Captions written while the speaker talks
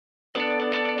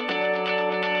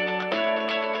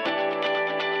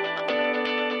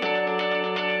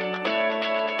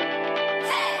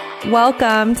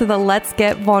Welcome to the Let's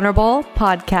Get Vulnerable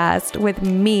podcast with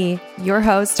me, your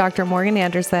host, Dr. Morgan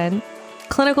Anderson,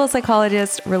 clinical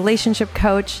psychologist, relationship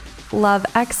coach, love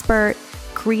expert,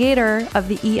 creator of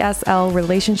the ESL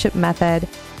relationship method,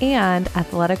 and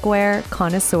athletic wear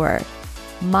connoisseur.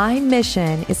 My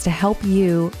mission is to help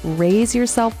you raise your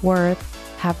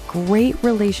self-worth, have great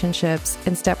relationships,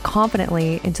 and step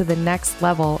confidently into the next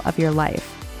level of your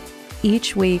life.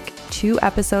 Each week, 2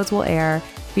 episodes will air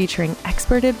featuring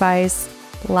expert advice,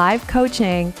 live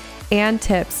coaching, and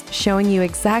tips showing you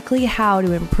exactly how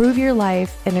to improve your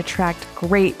life and attract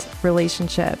great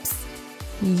relationships.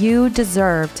 You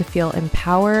deserve to feel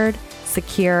empowered,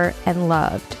 secure, and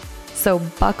loved. So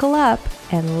buckle up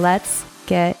and let's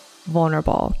get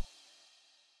vulnerable.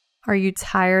 Are you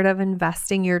tired of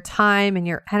investing your time and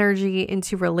your energy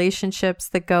into relationships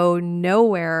that go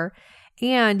nowhere?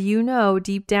 And you know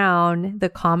deep down the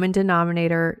common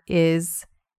denominator is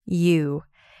you.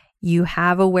 You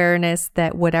have awareness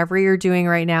that whatever you're doing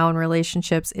right now in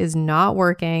relationships is not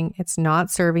working, it's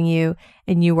not serving you,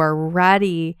 and you are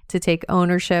ready to take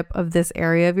ownership of this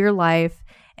area of your life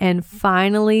and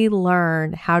finally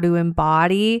learn how to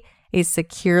embody a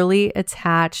securely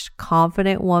attached,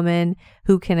 confident woman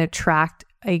who can attract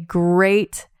a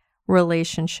great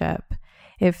relationship.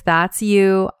 If that's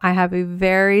you, I have a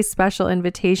very special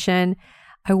invitation.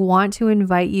 I want to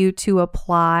invite you to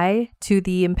apply to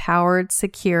the Empowered,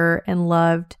 Secure, and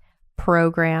Loved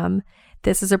program.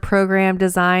 This is a program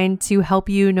designed to help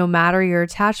you no matter your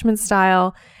attachment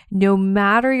style, no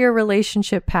matter your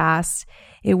relationship past.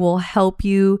 It will help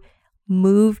you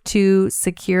move to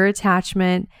secure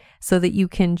attachment so that you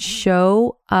can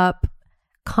show up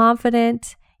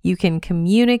confident, you can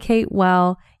communicate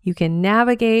well, you can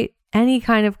navigate any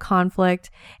kind of conflict,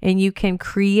 and you can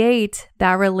create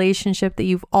that relationship that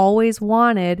you've always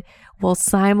wanted while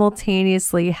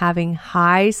simultaneously having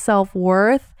high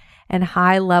self-worth and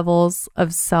high levels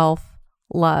of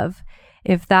self-love.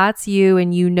 If that's you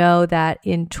and you know that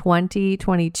in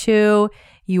 2022,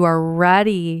 you are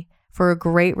ready for a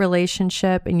great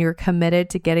relationship and you're committed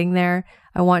to getting there,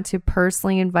 I want to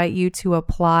personally invite you to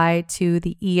apply to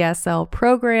the ESL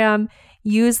program.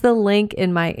 Use the link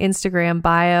in my Instagram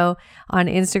bio. On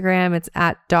Instagram, it's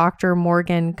at Dr.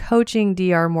 Morgan Coaching,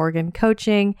 Dr. Morgan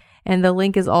Coaching, and the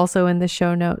link is also in the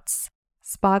show notes.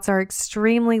 Spots are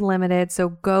extremely limited, so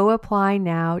go apply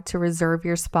now to reserve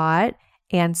your spot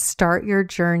and start your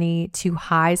journey to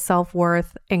high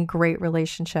self-worth and great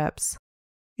relationships.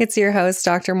 It's your host,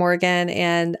 Dr. Morgan,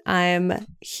 and I'm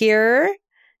here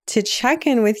to check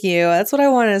in with you. That's what I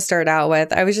wanted to start out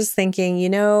with. I was just thinking,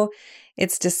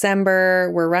 it's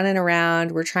December, we're running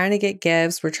around, we're trying to get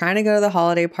gifts, we're trying to go to the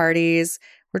holiday parties,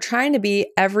 we're trying to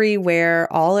be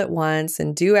everywhere all at once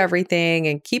and do everything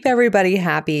and keep everybody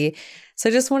happy. So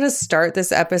I just want to start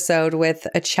this episode with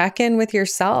a check-in with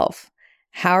yourself.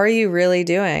 How are you really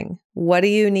doing? What do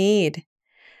you need?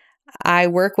 I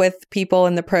work with people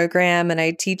in the program and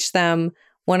I teach them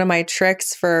one of my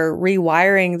tricks for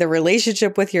rewiring the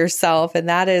relationship with yourself, and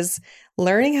that is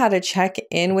learning how to check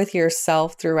in with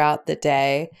yourself throughout the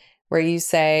day, where you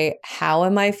say, how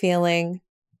am I feeling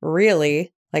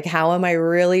really? Like, how am I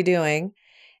really doing?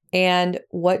 And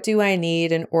what do I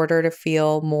need in order to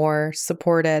feel more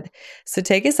supported? So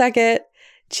take a second,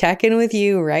 check in with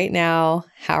you right now.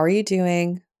 How are you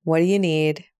doing? What do you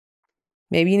need?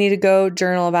 Maybe you need to go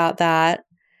journal about that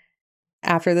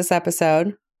after this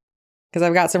episode, because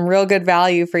I've got some real good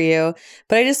value for you.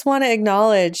 But I just want to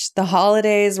acknowledge the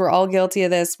holidays. We're all guilty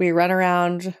of this. We run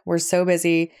around. We're so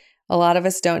busy. A lot of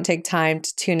us don't take time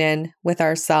to tune in with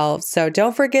ourselves. So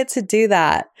don't forget to do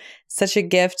that. Such a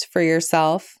gift for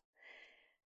yourself.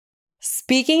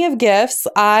 Speaking of gifts,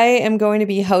 I am going to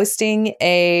be hosting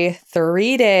a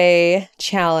 3-day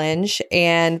challenge.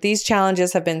 And these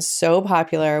challenges have been so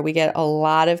popular. We get a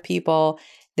lot of people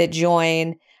that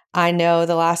join. I know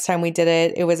the last time we did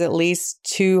it, it was at least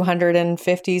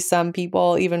 250 some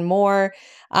people, even more.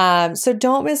 So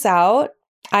don't miss out.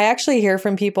 I actually hear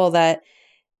from people that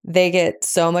they get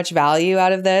so much value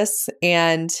out of this.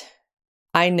 And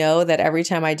I know that every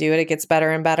time I do it, it gets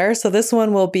better and better. So this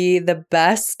one will be the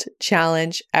best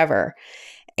challenge ever.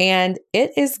 And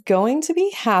it is going to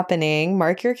be happening,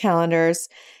 mark your calendars,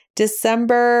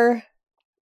 December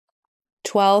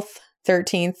 12th,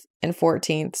 13th, and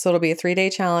 14th. So it'll be a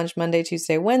 3-day challenge, Monday,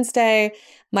 Tuesday, Wednesday.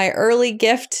 My early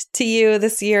gift to you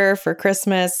this year for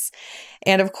Christmas.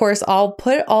 And of course, I'll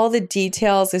put all the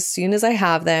details as soon as I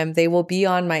have them. They will be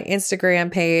on my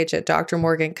Instagram page at Dr.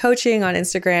 Morgan Coaching on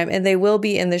Instagram, and they will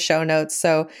be in the show notes.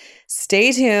 So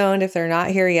stay tuned. If they're not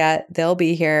here yet, they'll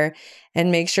be here.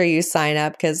 And make sure you sign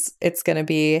up because it's going to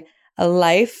be a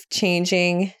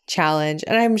life-changing challenge.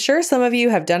 And I'm sure some of you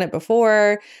have done it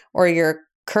before, or your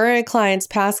current clients,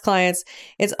 past clients.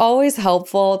 It's always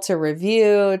helpful to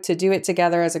review, to do it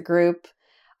together as a group.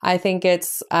 I think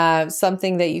it's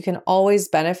something that you can always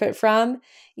benefit from,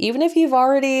 even if you've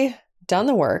already done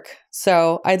the work.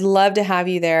 So I'd love to have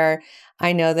you there.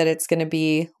 I know that it's going to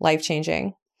be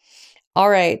life-changing. All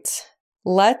right,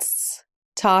 let's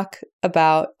talk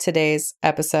about today's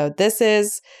episode. This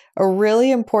is a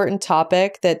really important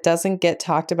topic that doesn't get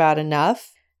talked about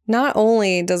enough. Not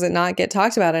only does it not get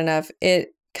talked about enough, it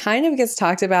kind of gets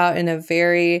talked about in a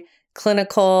very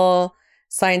clinical,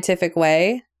 scientific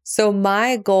way. So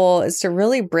my goal is to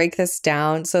really break this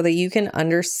down so that you can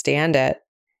understand it.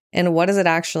 And what does it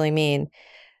actually mean?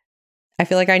 I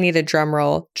feel like I need a drum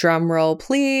roll. Drum roll,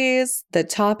 please. The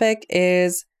topic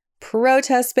is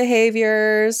protest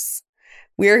behaviors.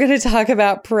 We are going to talk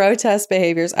about protest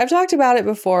behaviors. I've talked about it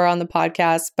before on the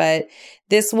podcast, but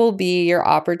this will be your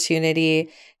opportunity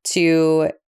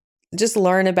to just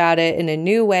learn about it in a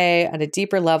new way, at a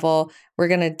deeper level. We're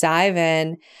going to dive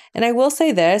in. And I will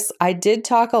say this, I did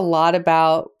talk a lot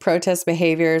about protest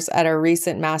behaviors at a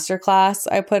recent masterclass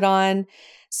I put on.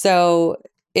 So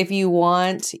if you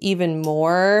want even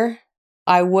more,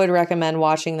 I would recommend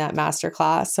watching that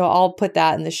masterclass. So I'll put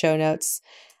that in the show notes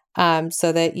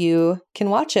so that you can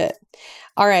watch it.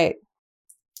 All right.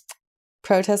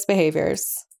 Protest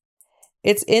behaviors.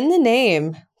 It's in the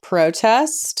name,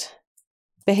 protest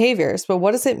behaviors. But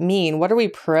what does it mean? What are we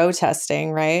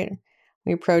protesting, right?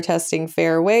 We're protesting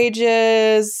fair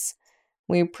wages.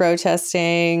 We're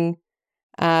protesting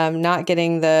not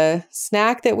getting the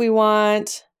snack that we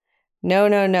want.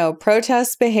 No.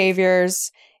 Protest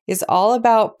behaviors is all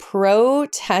about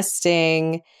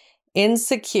protesting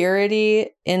insecurity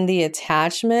in the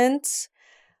attachment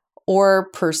or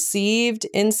perceived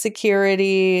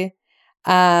insecurity,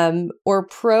 or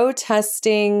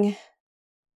protesting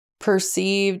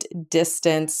perceived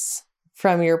distance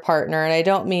from your partner. And I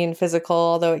don't mean physical,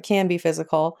 although it can be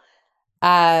physical.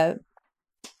 And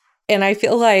I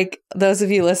feel like those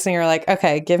of you listening are like,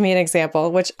 okay, give me an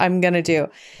example, which I'm going to do.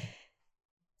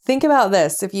 Think about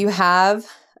this. If you have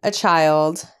a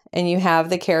child and you have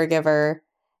the caregiver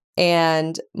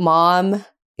and mom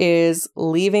is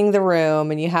leaving the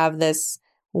room and you have this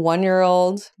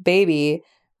 1-year-old baby,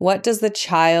 what does the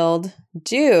child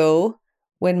do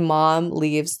when mom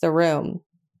leaves the room?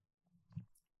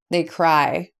 They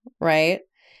cry, right?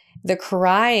 The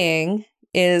crying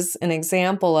is an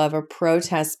example of a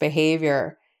protest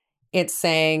behavior. It's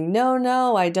saying,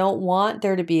 no, I don't want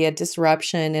there to be a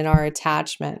disruption in our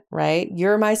attachment, right?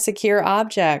 You're my secure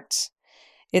object.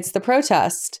 It's the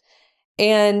protest.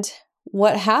 And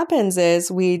what happens is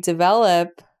we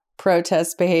develop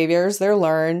protest behaviors, they're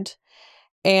learned,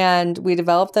 and we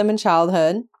develop them in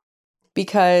childhood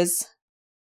because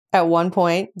at one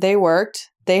point they worked.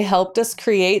 They helped us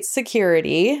create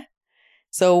security.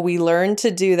 So we learned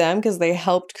to do them because they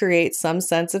helped create some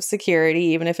sense of security,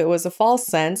 even if it was a false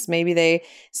sense. Maybe they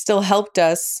still helped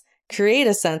us create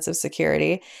a sense of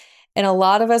security. And a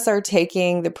lot of us are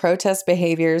taking the protest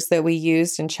behaviors that we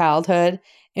used in childhood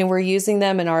and we're using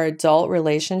them in our adult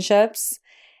relationships.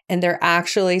 And they're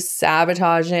actually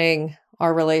sabotaging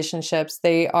our relationships.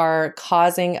 They are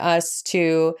causing us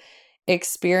to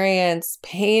experience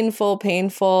painful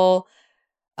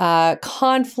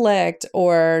conflict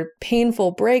or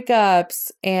painful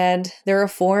breakups, and they're a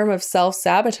form of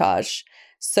self-sabotage.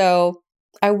 So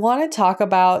I want to talk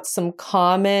about some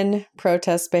common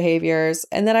protest behaviors,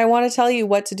 and then I want to tell you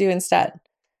what to do instead.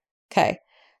 Okay,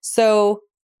 so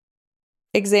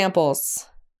examples.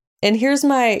 And here's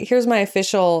my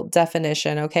official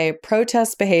definition, okay?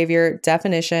 Protest behavior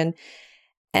definition: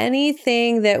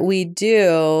 anything that we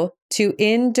do to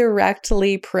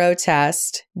indirectly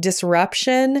protest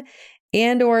disruption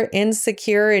and or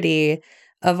insecurity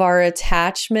of our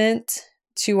attachment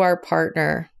to our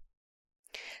partner.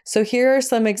 So here are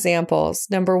some examples.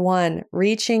 Number 1,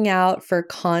 reaching out for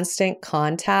constant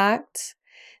contact.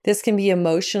 This can be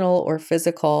emotional or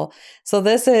physical. So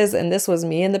this was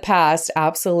me in the past,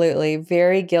 absolutely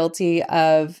very guilty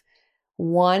of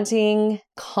wanting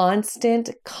constant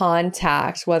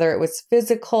contact, whether it was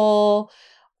physical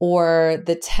or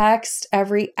the text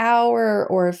every hour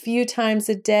or a few times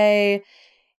a day.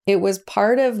 It was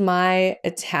part of my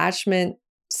attachment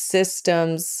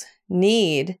system's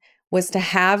need was to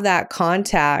have that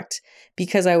contact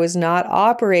because I was not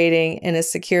operating in a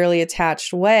securely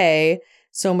attached way.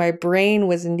 So my brain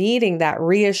was needing that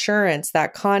reassurance,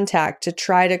 that contact to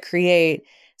try to create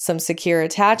some secure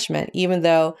attachment, even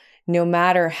though no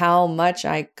matter how much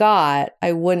I got,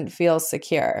 I wouldn't feel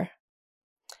secure.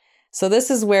 So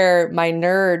this is where my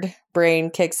nerd brain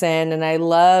kicks in, and I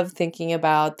love thinking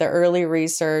about the early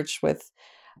research with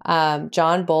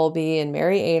John Bowlby and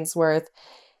Mary Ainsworth.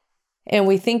 And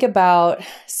we think about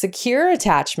secure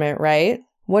attachment, right?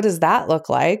 What does that look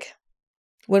like?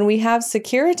 When we have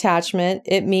secure attachment,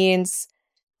 it means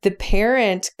the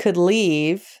parent could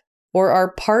leave or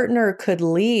our partner could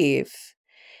leave,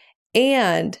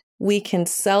 and we can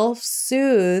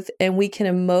self-soothe and we can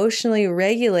emotionally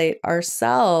regulate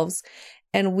ourselves.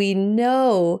 And we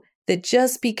know that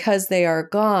just because they are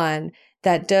gone,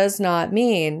 that does not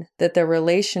mean that the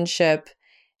relationship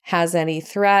has any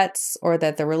threats or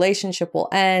that the relationship will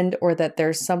end or that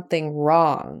there's something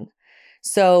wrong.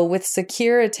 So with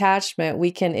secure attachment, we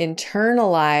can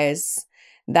internalize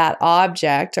that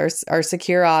object, our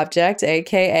secure object,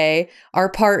 AKA our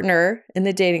partner in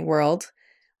the dating world.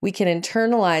 We can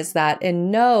internalize that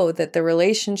and know that the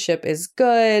relationship is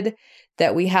good,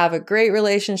 that we have a great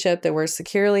relationship, that we're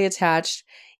securely attached,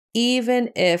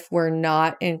 even if we're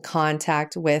not in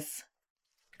contact with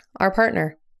our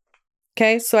partner.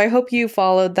 Okay, so I hope you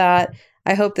followed that.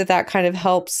 I hope that that kind of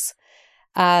helps,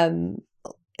 that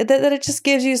it just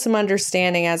gives you some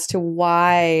understanding as to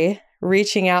why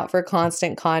reaching out for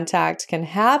constant contact can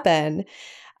happen,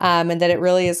 and that it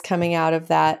really is coming out of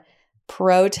that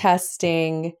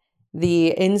protesting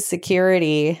the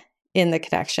insecurity in the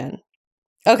connection.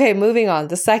 Okay, moving on.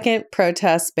 The second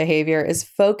protest behavior is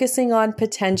focusing on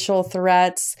potential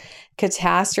threats,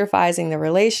 catastrophizing the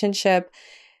relationship.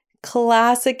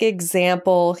 Classic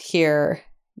example here.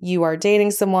 You are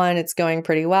dating someone, it's going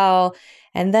pretty well,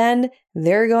 and then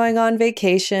they're going on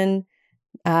vacation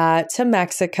to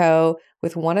Mexico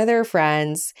with one of their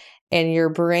friends, and your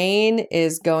brain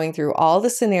is going through all the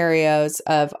scenarios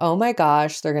of, oh my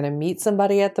gosh, they're going to meet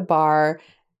somebody at the bar,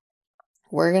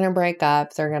 we're going to break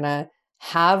up, they're going to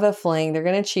have a fling, they're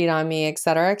going to cheat on me, et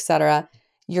cetera, et cetera.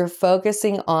 You're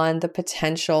focusing on the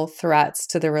potential threats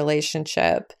to the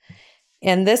relationship.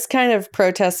 And this kind of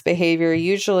protest behavior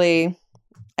usually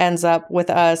ends up with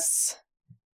us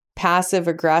passive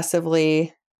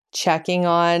aggressively checking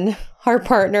on our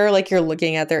partner, like you're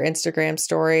looking at their Instagram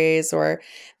stories, or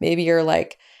maybe you're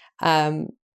like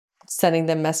sending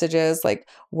them messages like,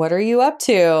 what are you up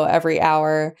to every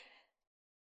hour?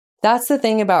 That's the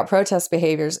thing about protest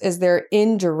behaviors, is they're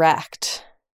indirect,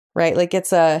 right? Like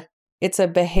it's a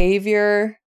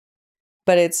behavior,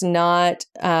 but it's not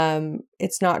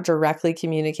directly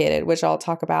communicated, which I'll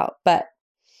talk about. But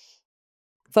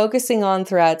focusing on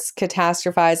threats,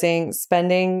 catastrophizing,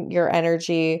 spending your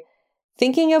energy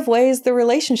thinking of ways the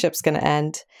relationship's going to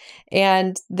end.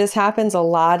 And this happens a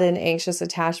lot in anxious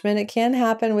attachment. It can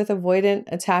happen with avoidant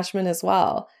attachment as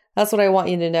well. That's what I want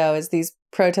you to know, is these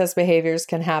protest behaviors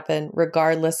can happen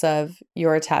regardless of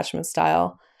your attachment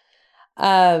style.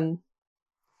 I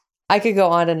could go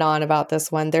on and on about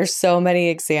this one. There's so many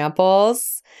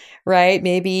examples, right?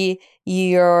 Maybe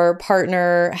your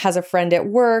partner has a friend at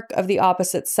work of the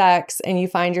opposite sex, and you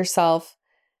find yourself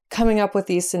coming up with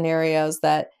these scenarios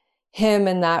that him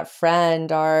and that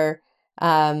friend are,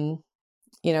 going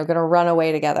to run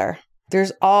away together.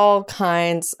 There's all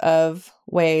kinds of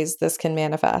ways this can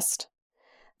manifest.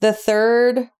 The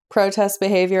third protest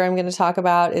behavior I'm going to talk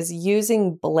about is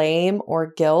using blame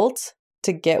or guilt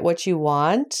to get what you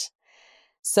want.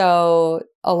 So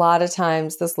a lot of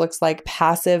times this looks like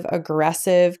passive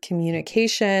aggressive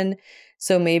communication.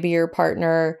 So maybe your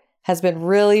partner has been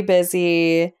really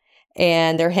busy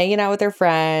and they're hanging out with their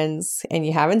friends and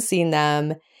you haven't seen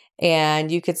them.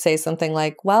 And you could say something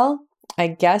like, well, I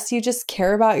guess you just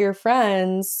care about your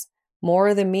friends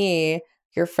more than me.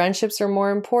 Your friendships are more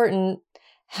important.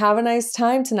 Have a nice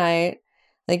time tonight.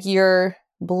 Like you're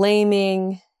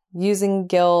blaming, using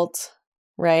guilt,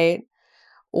 right?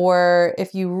 Or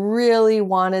if you really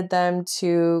wanted them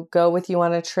to go with you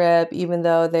on a trip, even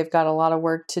though they've got a lot of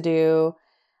work to do,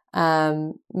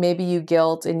 maybe you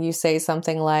guilt and you say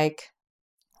something like,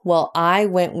 well, I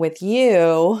went with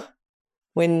you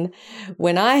when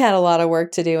I had a lot of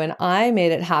work to do and I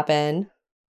made it happen.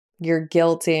 You're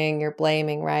guilting, you're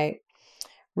blaming, right?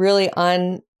 Really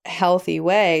unhealthy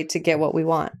way to get what we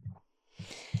want.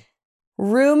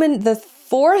 The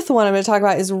fourth one I'm going to talk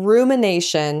about is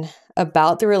rumination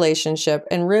about the relationship.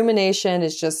 And rumination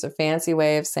is just a fancy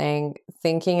way of saying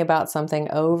thinking about something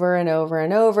over and over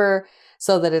and over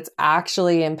so that it's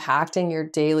actually impacting your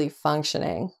daily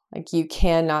functioning. Like you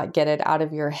cannot get it out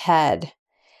of your head.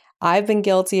 I've been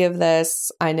guilty of this.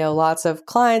 I know lots of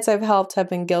clients I've helped have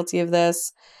been guilty of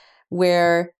this,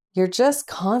 where you're just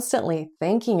constantly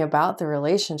thinking about the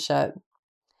relationship.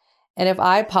 And if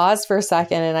I pause for a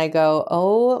second and I go,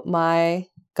 oh my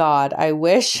God, I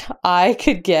wish I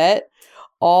could get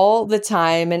all the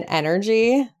time and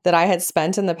energy that I had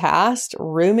spent in the past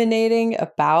ruminating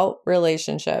about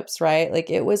relationships, right? Like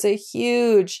it was a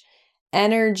huge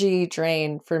energy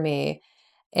drain for me.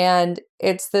 And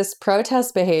it's this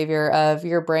protest behavior of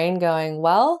your brain going,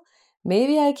 well,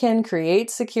 maybe I can create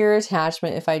secure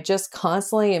attachment if I just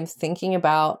constantly am thinking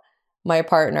about my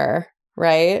partner,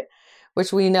 right?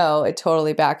 Which we know it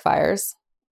totally backfires.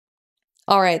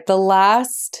 All right, the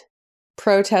last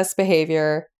protest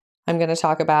behavior I'm going to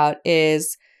talk about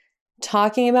is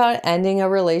talking about ending a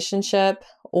relationship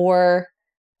or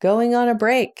going on a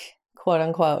break, quote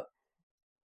unquote.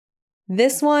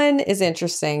 This one is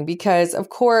interesting because, of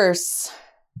course,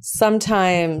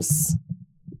 sometimes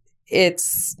I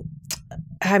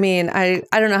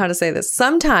don't know how to say this.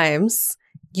 Sometimes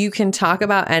you can talk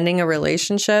about ending a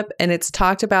relationship and it's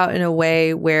talked about in a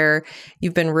way where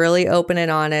you've been really open and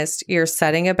honest. You're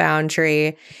setting a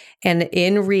boundary. And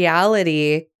in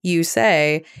reality, you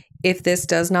say, if this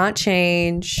does not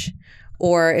change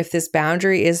or if this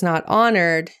boundary is not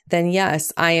honored, then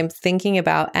yes, I am thinking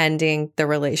about ending the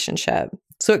relationship.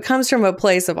 So it comes from a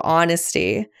place of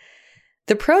honesty.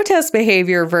 The protest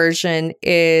behavior version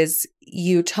is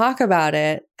you talk about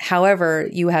it. However,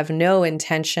 you have no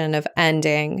intention of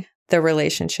ending the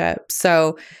relationship.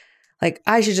 So like,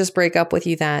 I should just break up with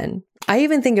you then. I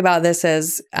even think about this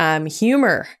as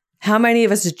humor. How many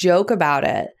of us joke about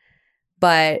it?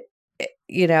 But,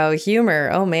 humor,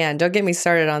 oh man, don't get me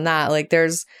started on that. Like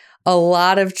there's a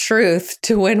lot of truth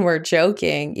to when we're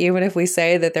joking, even if we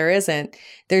say that there isn't.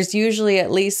 There's usually at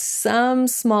least some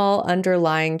small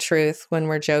underlying truth when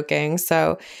we're joking.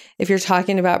 So if you're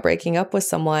talking about breaking up with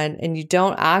someone and you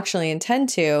don't actually intend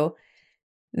to,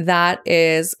 that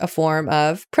is a form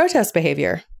of protest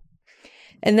behavior.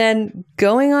 And then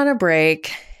going on a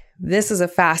break, this is a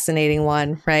fascinating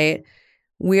one, right?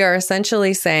 We are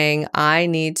essentially saying, I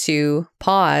need to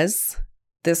pause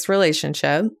this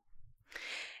relationship.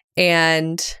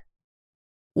 And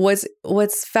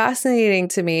what's fascinating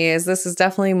to me is this is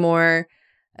definitely more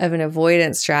of an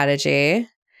avoidance strategy.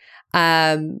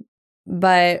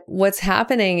 But what's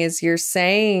happening is you're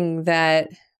saying that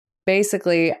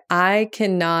basically I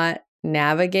cannot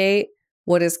navigate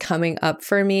what is coming up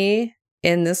for me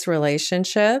in this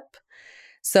relationship.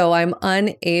 So I'm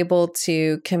unable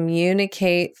to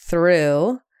communicate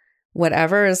through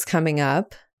whatever is coming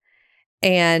up.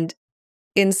 And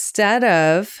instead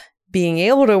of being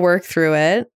able to work through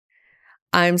it,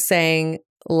 I'm saying,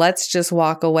 let's just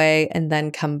walk away and then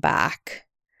come back.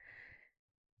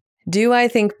 Do I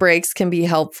think breaks can be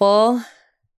helpful?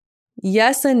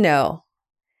 Yes and no.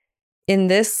 In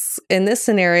this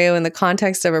scenario, in the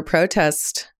context of a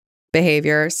protest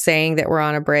behavior, saying that we're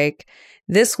on a break,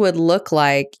 this would look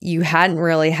like you hadn't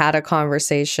really had a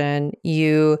conversation.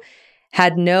 You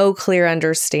had no clear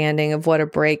understanding of what a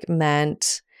break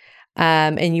meant.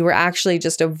 And you were actually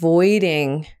just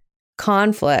avoiding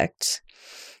conflict,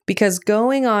 because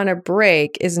going on a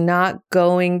break is not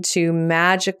going to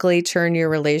magically turn your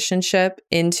relationship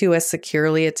into a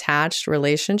securely attached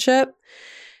relationship.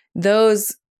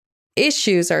 Those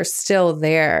issues are still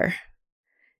there.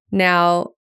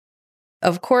 Now,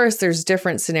 of course, there's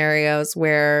different scenarios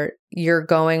where you're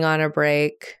going on a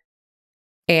break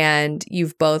and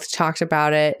you've both talked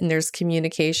about it and there's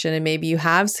communication and maybe you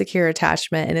have secure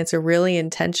attachment and it's a really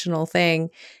intentional thing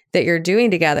that you're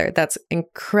doing together. That's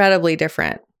incredibly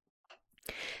different.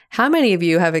 How many of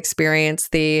you have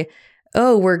experienced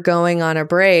we're going on a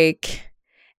break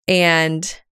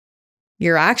and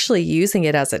you're actually using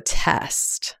it as a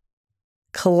test?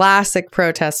 Classic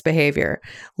protest behavior.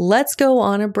 Let's go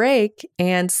on a break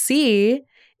and see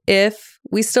if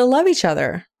we still love each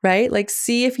other, right? Like,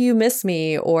 see if you miss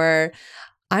me, or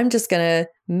I'm just going to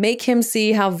make him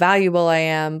see how valuable I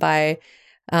am by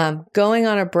going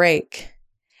on a break.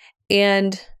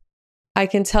 And I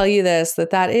can tell you this,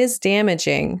 that is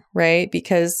damaging, right?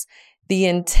 Because the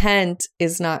intent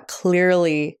is not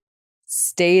clearly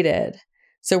stated.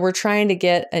 So we're trying to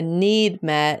get a need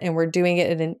met and we're doing it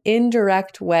in an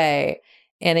indirect way,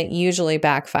 and it usually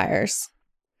backfires.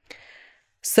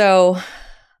 So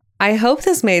I hope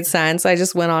this made sense. I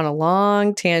just went on a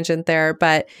long tangent there,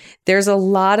 but there's a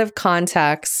lot of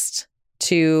context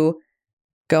to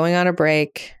going on a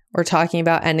break or talking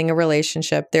about ending a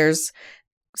relationship. There's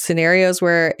scenarios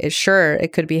where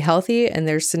it could be healthy, and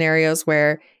there's scenarios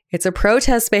where it's a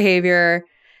protest behavior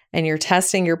and you're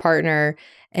testing your partner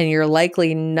and you're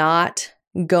likely not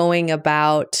going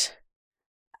about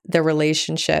the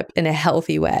relationship in a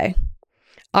healthy way.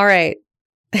 All right.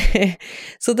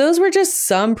 So those were just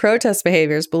some protest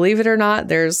behaviors. Believe it or not,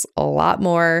 there's a lot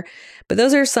more, but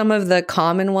those are some of the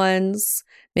common ones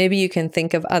Maybe you can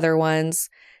think of other ones.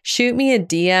 Shoot me a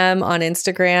DM on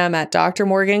Instagram at Dr.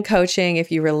 Morgan Coaching if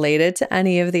you related to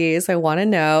any of these. I want to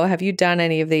know, have you done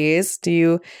any of these? Do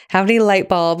you have any light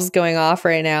bulbs going off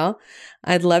right now?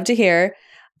 I'd love to hear.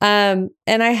 And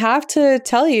I have to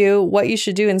tell you what you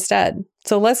should do instead.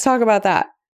 So let's talk about that.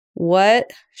 What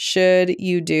should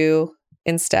you do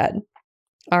instead?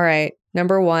 All right.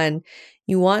 Number one,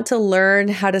 you want to learn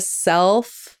how to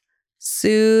self-soothe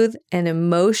and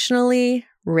emotionally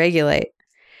regulate.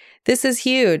 This is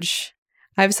huge.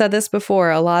 I've said this before.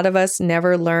 A lot of us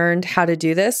never learned how to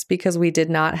do this because we did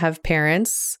not have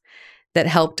parents that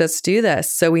helped us do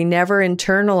this. So we never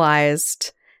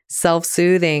internalized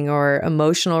self-soothing or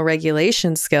emotional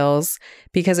regulation skills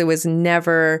because it was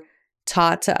never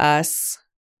taught to us.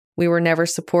 We were never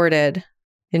supported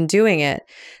in doing it.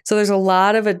 So there's a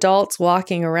lot of adults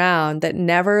walking around that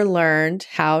never learned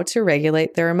how to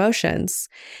regulate their emotions.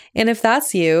 And if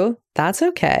that's you, that's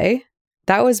okay.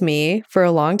 That was me for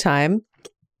a long time.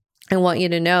 I want you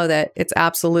to know that it's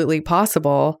absolutely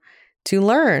possible to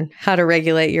learn how to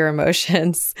regulate your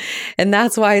emotions. And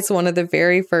that's why it's one of the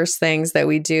very first things that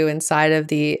we do inside of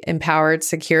the Empowered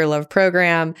Secure Love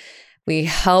program. We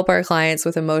help our clients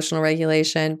with emotional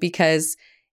regulation because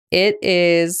it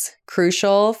is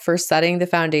crucial for setting the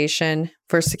foundation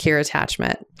for secure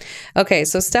attachment. Okay,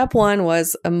 so step one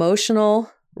was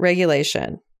emotional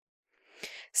regulation.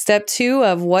 Step two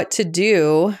of what to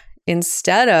do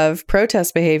instead of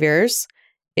protest behaviors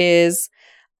is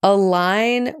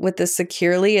align with the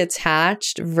securely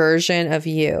attached version of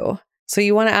you. So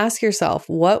you want to ask yourself,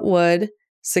 what would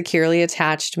securely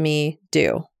attached me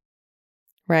do?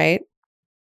 Right?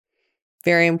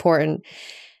 Very important.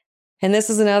 And this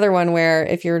is another one where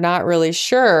if you're not really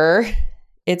sure,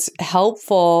 it's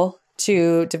helpful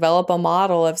to develop a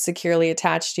model of securely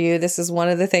attached to you. This is one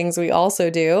of the things we also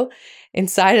do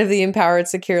inside of the Empowered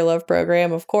Secure Love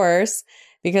program, of course,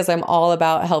 because I'm all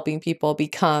about helping people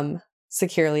become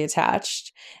securely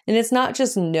attached. And it's not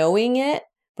just knowing it,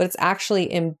 but it's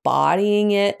actually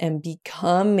embodying it and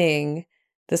becoming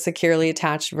the securely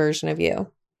attached version of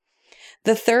you.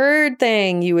 The third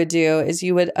thing you would do is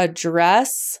you would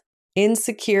address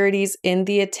insecurities in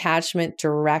the attachment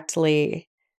directly.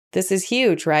 This is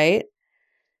huge, right?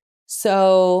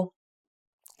 So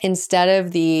instead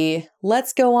of the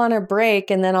let's go on a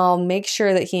break and then I'll make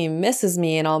sure that he misses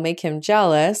me and I'll make him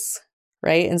jealous,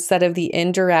 right? Instead of the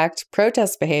indirect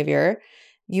protest behavior,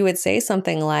 you would say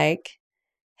something like,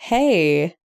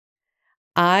 hey,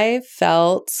 I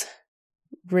felt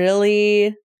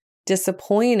really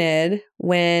disappointed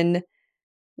when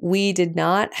we did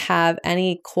not have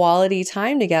any quality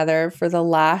time together for the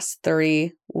last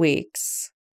 3 weeks.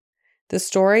 The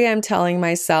story I'm telling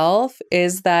myself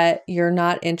is that you're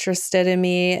not interested in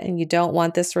me and you don't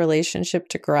want this relationship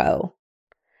to grow.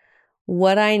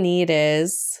 What I need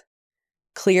is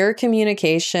clear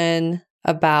communication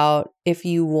about if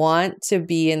you want to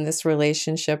be in this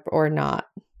relationship or not.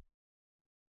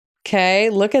 Okay,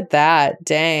 look at that.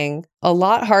 Dang. A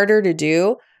lot harder to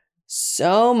do.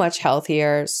 So much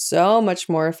healthier, so much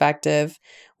more effective,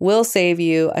 will save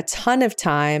you a ton of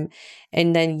time.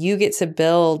 And then you get to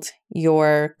build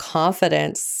your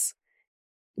confidence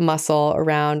muscle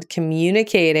around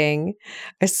communicating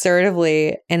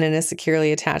assertively and in a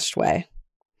securely attached way.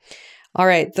 All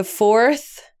right, the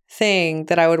fourth thing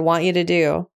that I would want you to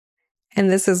do, and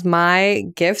this is my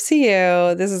gift to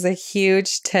you. This is a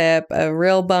huge tip, a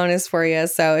real bonus for you.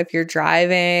 So if you're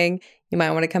driving, you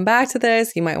might want to come back to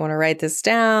this. You might want to write this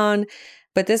down.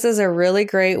 But this is a really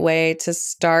great way to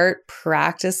start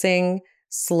practicing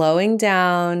slowing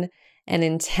down and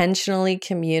intentionally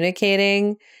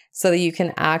communicating so that you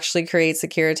can actually create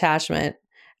secure attachment.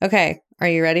 Okay, are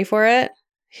you ready for it?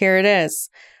 Here it is.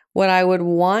 What I would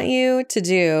want you to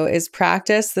do is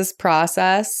practice this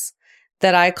process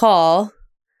that I call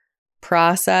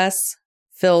process,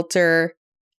 filter,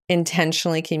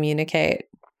 intentionally communicate.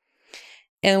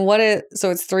 And so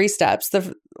it's 3 steps.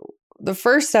 The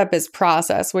first step is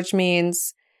process, which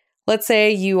means, let's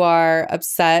say you are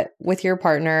upset with your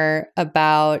partner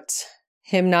about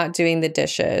him not doing the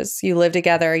dishes. You live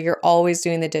together, you're always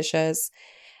doing the dishes,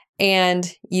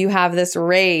 and you have this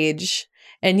rage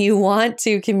and you want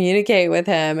to communicate with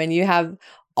him and you have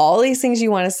all these things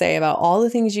you want to say about all the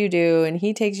things you do and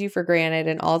he takes you for granted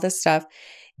and all this stuff.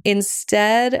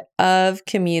 Instead of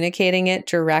communicating it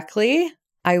directly,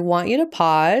 I want you to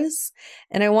pause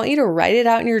and I want you to write it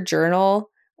out in your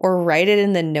journal or write it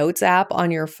in the notes app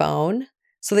on your phone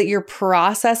so that you're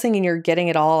processing and you're getting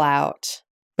it all out.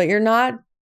 But you're not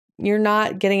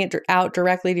getting it out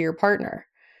directly to your partner.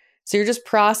 So you're just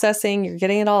processing, you're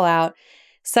getting it all out.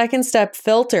 Second step,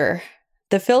 filter.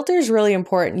 the filter is really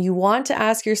important. You want to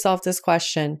ask yourself this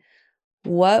question: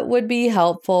 what would be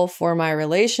helpful for my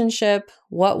relationship?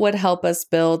 What would help us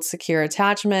build secure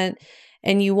attachment?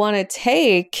 And you want to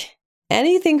take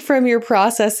anything from your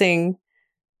processing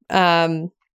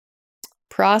note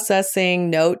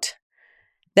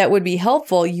that would be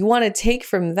helpful. You want to take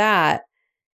from that,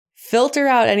 filter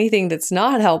out anything that's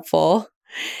not helpful,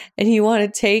 and you want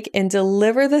to take and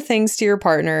deliver the things to your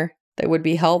partner that would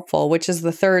be helpful, which is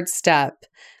the third step,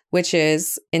 which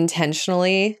is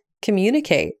intentionally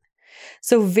communicate.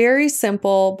 So very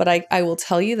simple, but I will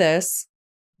tell you this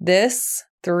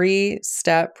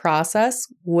 3-step process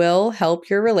will help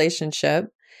your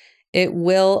relationship. It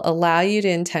will allow you to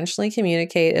intentionally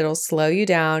communicate. It'll slow you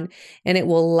down, and it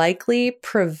will likely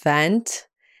prevent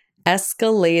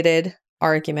escalated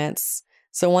arguments.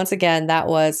 So once again, that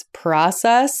was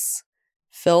process,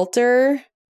 filter,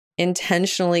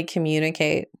 intentionally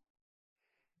communicate.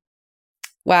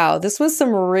 Wow, this was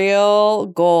some real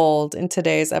gold in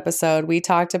today's episode. We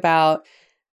talked about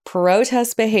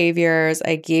protest behaviors.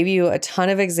 I gave you a ton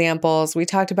of examples. We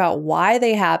talked about why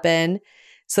they happen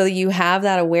so that you have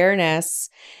that awareness.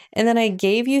 And then I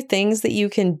gave you things that you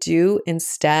can do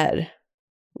instead.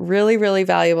 Really, really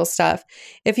valuable stuff.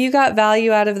 If you got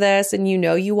value out of this and you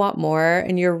know you want more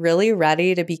and you're really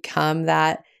ready to become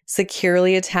that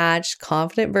securely attached,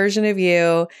 confident version of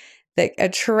you that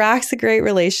attracts a great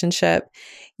relationship,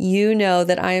 you know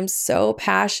that I am so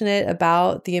passionate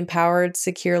about the Empowered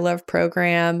Secure Love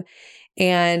program,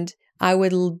 and I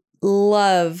would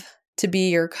love to be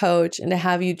your coach and to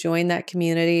have you join that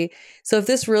community. So if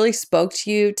this really spoke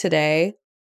to you today,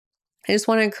 I just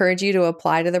want to encourage you to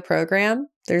apply to the program.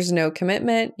 There's no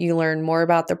commitment. You learn more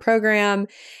about the program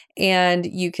and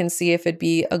you can see if it'd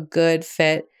be a good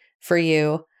fit for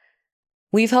you.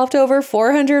 We've helped over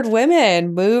 400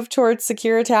 women move towards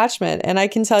secure attachment. And I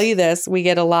can tell you this, we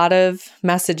get a lot of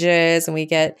messages and we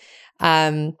get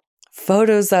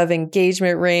photos of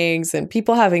engagement rings and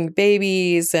people having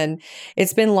babies. And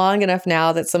it's been long enough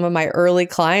now that some of my early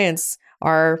clients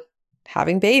are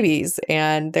having babies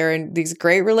and they're in these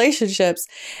great relationships.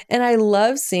 And I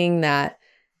love seeing that.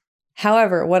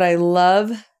 However, what I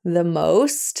love the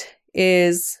most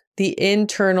is the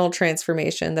internal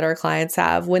transformation that our clients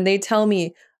have when they tell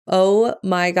me, oh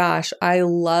my gosh, I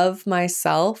love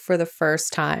myself for the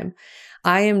first time.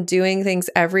 I am doing things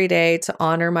every day to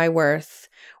honor my worth.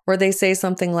 Or they say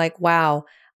something like, wow,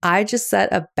 I just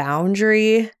set a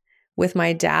boundary with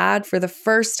my dad for the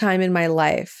first time in my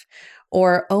life.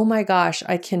 Or, oh my gosh,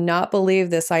 I cannot believe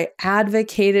this. I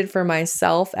advocated for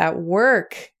myself at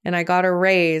work and I got a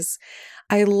raise.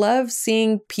 I love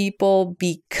seeing people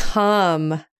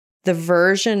become the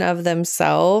version of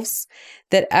themselves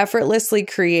that effortlessly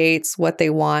creates what they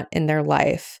want in their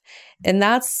life. And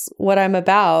that's what I'm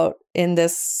about in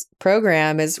this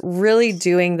program, is really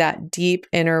doing that deep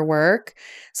inner work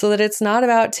so that it's not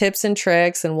about tips and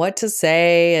tricks and what to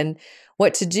say and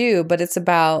what to do, but it's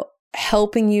about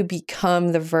helping you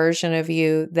become the version of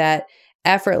you that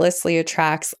effortlessly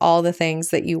attracts all the things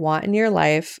that you want in your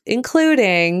life,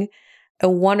 including a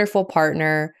wonderful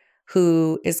partner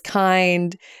who is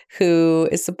kind, who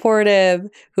is supportive,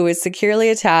 who is securely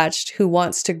attached, who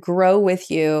wants to grow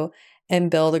with you and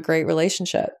build a great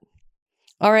relationship.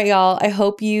 All right, y'all. I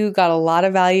hope you got a lot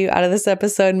of value out of this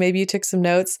episode. Maybe you took some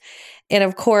notes. And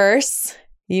of course,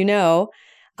 you know,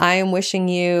 I am wishing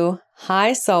you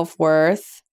high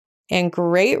self-worth and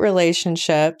great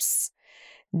relationships.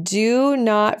 Do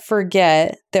not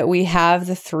forget that we have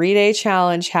the 3-day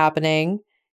challenge happening.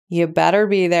 You better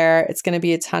be there. It's going to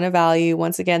be a ton of value.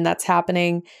 Once again, that's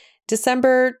happening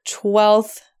December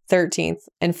 12th, 13th,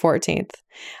 and 14th.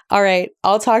 All right.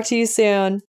 I'll talk to you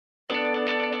soon.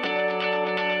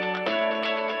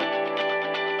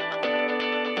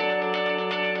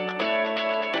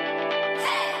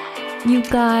 You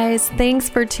guys, thanks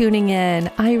for tuning in.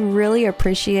 I really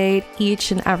appreciate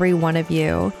each and every one of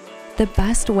you. The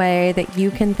best way that you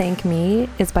can thank me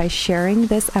is by sharing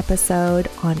this episode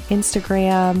on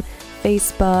Instagram,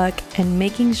 Facebook, and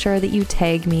making sure that you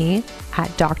tag me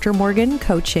at Dr. Morgan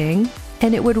Coaching.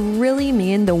 And it would really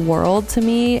mean the world to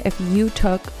me if you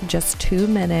took just 2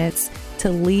 minutes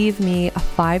to leave me a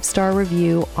 5-star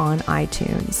review on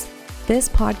iTunes. This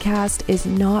podcast is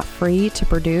not free to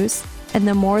produce, and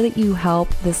the more that you help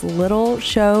this little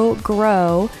show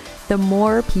grow, the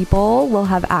more people will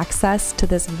have access to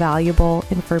this valuable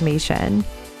information.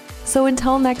 So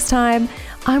until next time,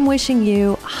 I'm wishing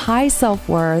you high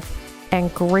self-worth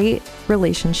and great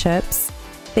relationships.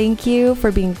 Thank you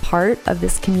for being part of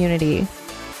this community.